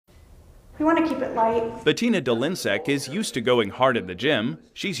You want to keep it light. Bettina Delinsek is used to going hard in the gym.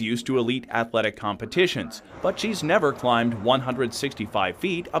 She's used to elite athletic competitions, but she's never climbed 165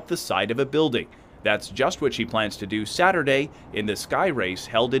 feet up the side of a building. That's just what she plans to do Saturday in the Sky Race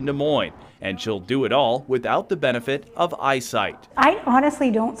held in Des Moines, and she'll do it all without the benefit of eyesight. I honestly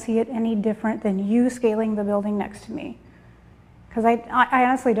don't see it any different than you scaling the building next to me. Because I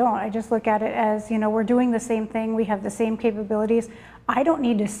honestly don't. I just look at it as, you know, we're doing the same thing. We have the same capabilities. I don't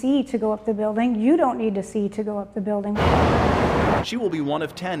need to see to go up the building. You don't need to see to go up the building. She will be one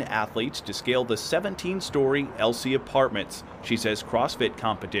of 10 athletes to scale the 17-story Elsie Apartments. She says CrossFit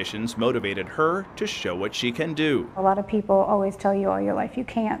competitions motivated her to show what she can do. A lot of people always tell you all your life you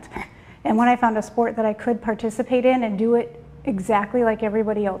can't. And when I found a sport that I could participate in and do it exactly like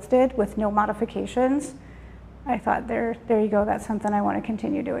everybody else did with no modifications, I thought, there you go, that's something I want to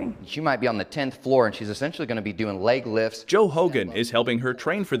continue doing. She might be on the 10th floor and she's essentially going to be doing leg lifts. Joe Hogan is helping her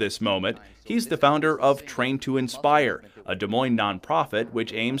train for this moment. He's the founder of Train to Inspire, a Des Moines nonprofit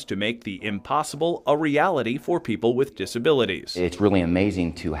which aims to make the impossible a reality for people with disabilities. It's really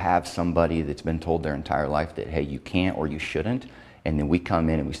amazing to have somebody that's been told their entire life that, hey, you can't or you shouldn't. And then we come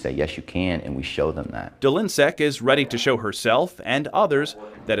in and we say, yes, you can, and we show them that. Delinsek is ready to show herself and others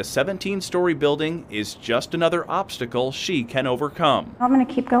that a 17-story building is just another obstacle she can overcome. I'm going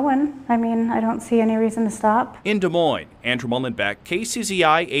to keep going. I mean, I don't see any reason to stop. In Des Moines, Andrew Mullenbeck,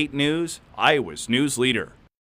 KCZI 8 News, Iowa's news leader.